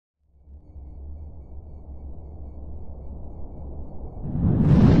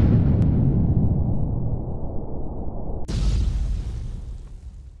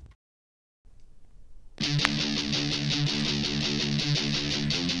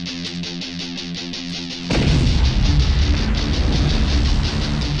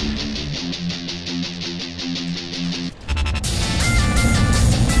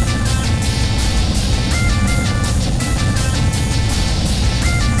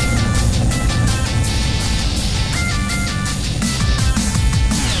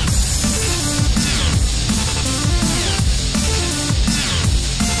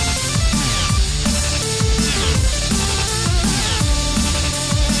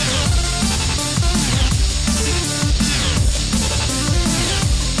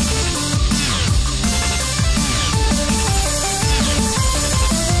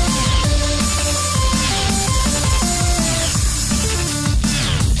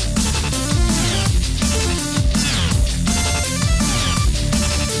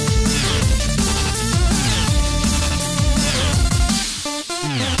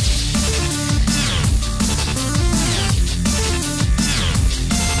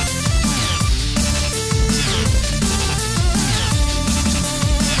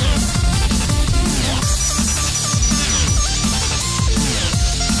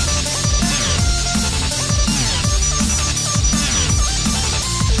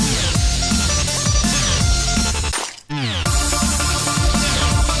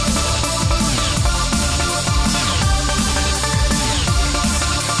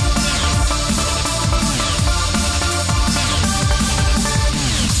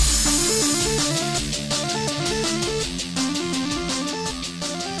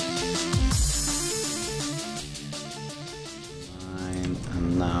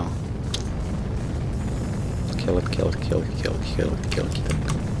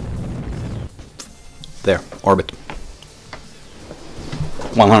There, orbit.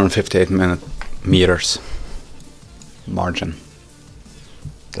 158 meters margin.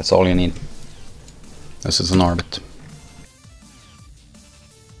 That's all you need. This is an orbit.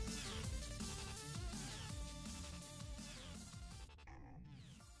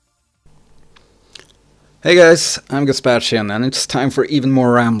 Hey guys, I'm Gaspachian, and it's time for even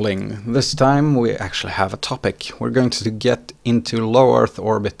more rambling. This time we actually have a topic. We're going to get into low Earth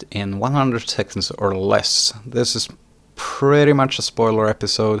orbit in 100 seconds or less. This is pretty much a spoiler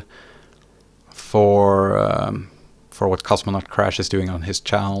episode for what Cosmonaut Crash is doing on his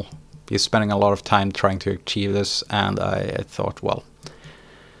channel. He's spending a lot of time trying to achieve this, and I thought, well,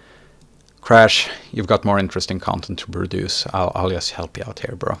 Crash, you've got more interesting content to produce. I'll just help you out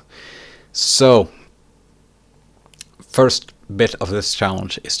here, bro. So, first bit of this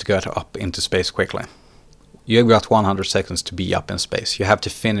challenge is to get up into space quickly. You've got 100 seconds to be up in space. You have to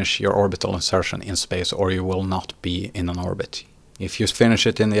finish your orbital insertion in space or you will not be in an orbit. If you finish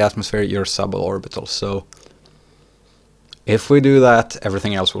it in the atmosphere, you're suborbital. So if we do that,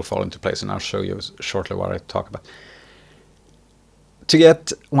 everything else will fall into place, and I'll show you shortly what I talk about. To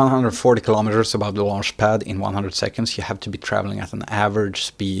get 140 kilometers above the launch pad in 100 seconds, you have to be traveling at an average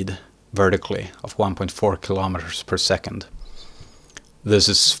speed vertically of 1.4 kilometers per second. This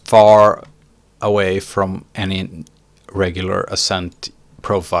is far away from any regular ascent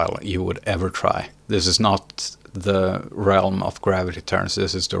profile you would ever try. This is not the realm of gravity turns.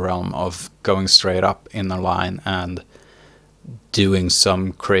 This is the realm of going straight up in a line and doing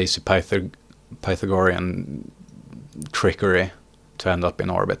some crazy Pythagorean trickery to end up in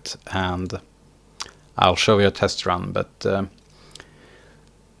orbit. And I'll show you a test run, but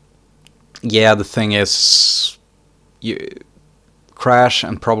yeah, the thing is, Crash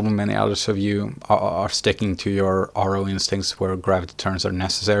and probably many others of you are sticking to your RO instincts where gravity turns are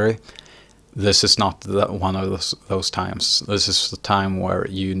necessary. This is not one of those times. This is the time where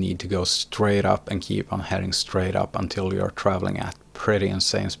you need to go straight up and keep on heading straight up until you're traveling at pretty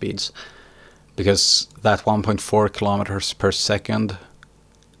insane speeds. Because that 1.4 kilometers per second,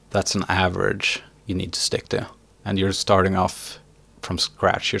 that's an average you need to stick to. And you're starting off from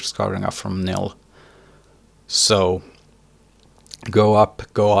scratch, you're starting off from nil. So go up,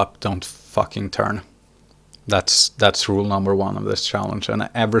 don't fucking turn. That's rule number one of this challenge, and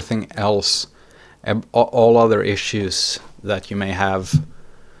everything else, all other issues that you may have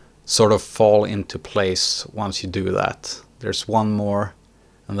sort of fall into place once you do that. There's one more,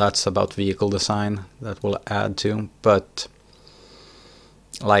 and that's about vehicle design that we'll add to, but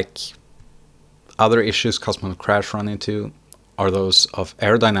like other issues Cosmonaut Crash run into are those of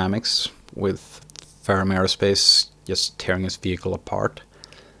aerodynamics, with Ferrum Aerospace just tearing his vehicle apart,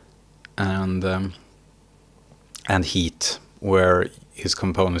 and heat, where his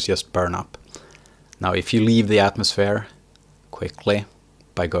components just burn up. Now, if you leave the atmosphere quickly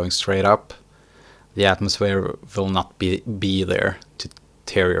by going straight up, the atmosphere will not be there to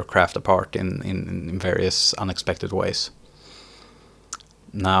tear your craft apart in various unexpected ways.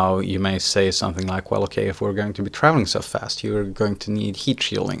 Now, you may say something like, well, okay, if we're going to be traveling so fast, you're going to need heat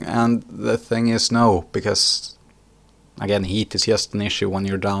shielding. And the thing is, no, because, again, heat is just an issue when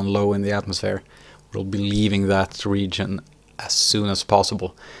you're down low in the atmosphere. We'll be leaving that region as soon as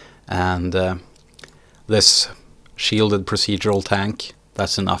possible. And this shielded procedural tank,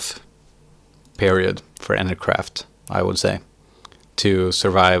 that's enough, period, for any craft, I would say, to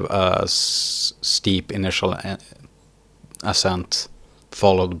survive a steep initial ascent,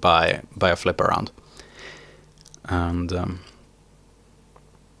 followed by a flip around. And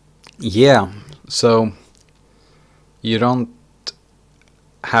yeah, so you don't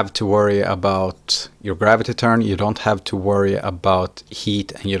have to worry about your gravity turn, you don't have to worry about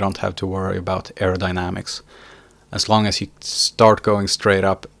heat, and you don't have to worry about aerodynamics. As long as you start going straight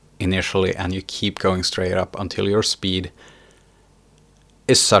up initially and you keep going straight up until your speed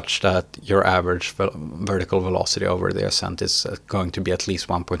is such that your average vertical velocity over the ascent is going to be at least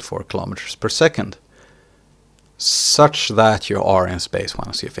 1.4 kilometers per second, such that you are in space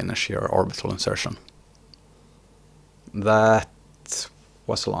once you finish your orbital insertion. That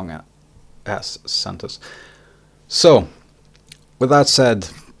was a long ass sentence. So, with that said,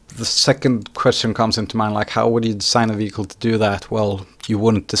 the second question comes into mind, like, how would you design a vehicle to do that? Well, you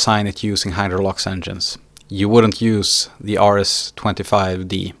wouldn't design it using Hydrolox engines. You wouldn't use the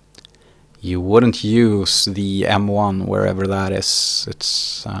RS-25D. You wouldn't use the M1 wherever that is.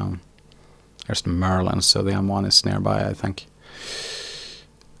 It's there's Merlin, so the M1 is nearby, I think.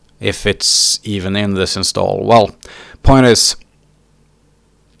 If it's even in this install. Well, point is,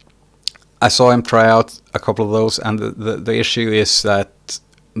 I saw him try out a couple of those, and the issue is that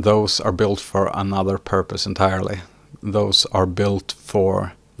those are built for another purpose entirely. Those are built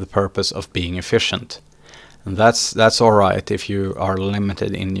for the purpose of being efficient. And that's all right if you are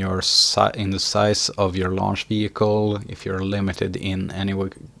limited in your in the size of your launch vehicle, if you're limited in any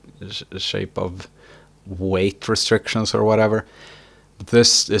shape of weight restrictions or whatever.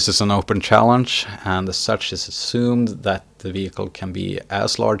 This is an open challenge, and as such it's assumed that the vehicle can be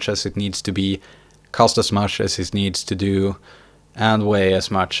as large as it needs to be, cost as much as it needs to do, and weigh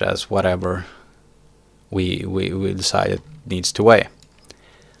as much as whatever we decide it needs to weigh.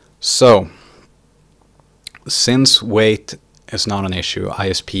 So, since weight is not an issue,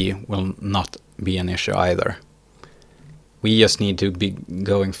 ISP will not be an issue either. We just need to be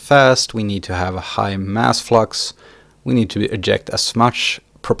going fast, we need to have a high mass flux, we need to eject as much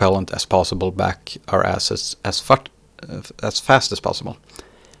propellant as possible back our assets as fast as possible.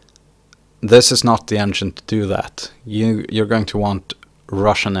 This is not the engine to do that. You're going to want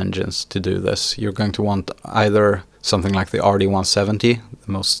Russian engines to do this. You're going to want either something like the RD170,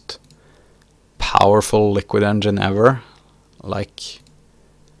 the most powerful liquid engine ever. Like,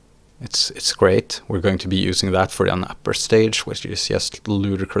 it's great. We're going to be using that for an upper stage, which is just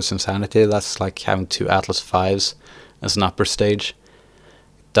ludicrous insanity. That's like having two Atlas Vs as an upper stage.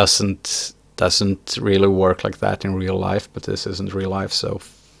 It doesn't really work like that in real life, but this isn't real life, so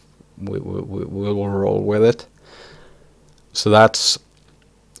we will roll with it. So that's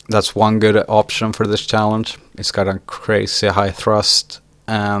one good option for this challenge. It's got a crazy high thrust,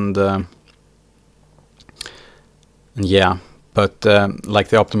 and yeah, but like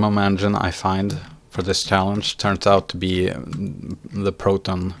the optimum engine I find for this challenge turns out to be the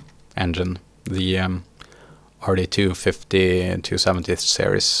Proton engine, the RD250, 270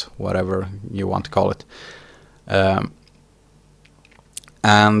 series, whatever you want to call it.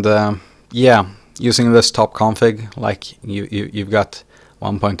 Yeah, using this top config, like you've got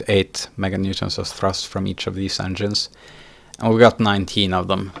 1.8 meganewtons of thrust from each of these engines, and we've got 19 of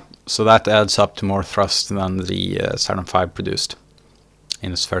them. So that adds up to more thrust than the Saturn V produced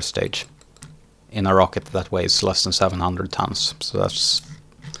in its first stage, in a rocket that weighs less than 700 tons. So that's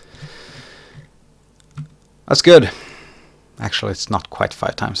good. Actually, it's not quite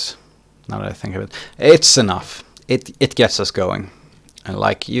 5 times, now that I think of it. It's enough. It gets us going. And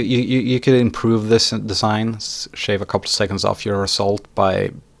like you could improve this design, shave a couple of seconds off your assault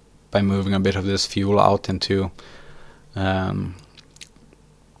by moving a bit of this fuel out into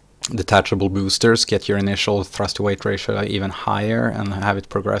detachable boosters, get your initial thrust to weight ratio even higher, and have it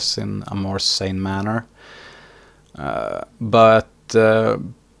progress in a more sane manner. But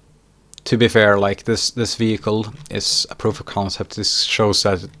to be fair, like this vehicle is a proof of concept. This shows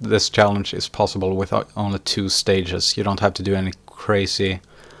that this challenge is possible with only 2 stages. You don't have to do any crazy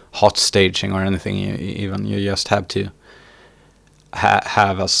hot staging or anything. You just have to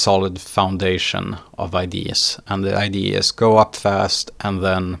have a solid foundation of ideas, and the idea is go up fast and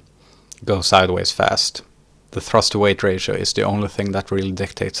then go sideways fast. The thrust to weight ratio is the only thing that really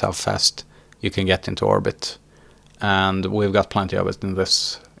dictates how fast you can get into orbit, and we've got plenty of it in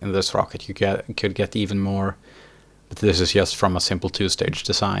this rocket. You could get even more, but this is just from a simple 2-stage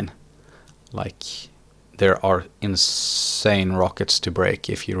design. Like, there are insane rockets to break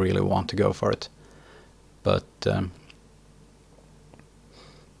if you really want to go for it, but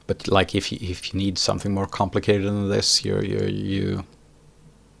like if you need something more complicated than this, you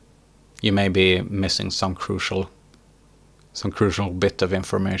may be missing some crucial bit of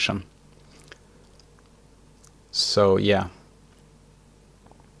information. So yeah,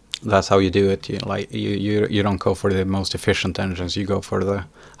 that's how you do it. You don't go for the most efficient engines, you go for the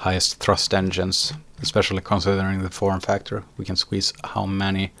highest thrust engines, especially considering the form factor. We can squeeze how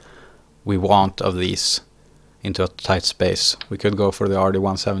many we want of these into a tight space. We could go for the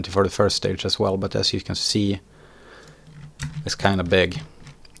RD170 for the first stage as well, but as you can see, it's kind of big.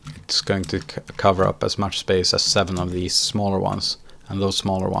 It's going to cover up as much space as 7 of these smaller ones, and those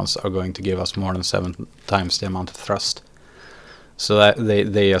smaller ones are going to give us more than 7 times the amount of thrust. So that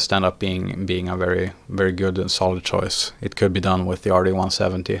they just end up being a very, very good and solid choice. It could be done with the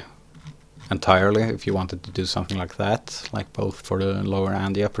RD170 entirely if you wanted to do something like that, like both for the lower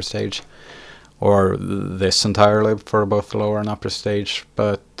and the upper stage, or this entirely for both the lower and upper stage,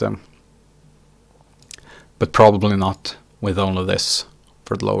 but probably not with only this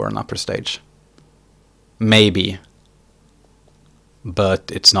for the lower and upper stage. Maybe,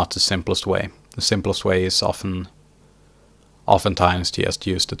 but it's not the simplest way. The simplest way is oftentimes to just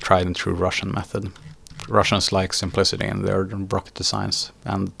use the tried and true Russian method. Russians like simplicity in their rocket designs,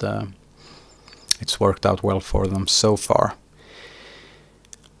 and it's worked out well for them so far.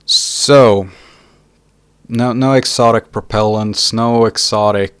 So No exotic propellants, no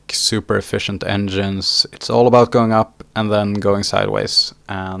exotic super efficient engines. It's all about going up and then going sideways,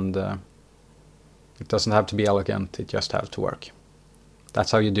 and it doesn't have to be elegant, it just has to work.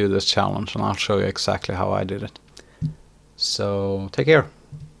 That's how you do this challenge, and I'll show you exactly how I did it. So take care.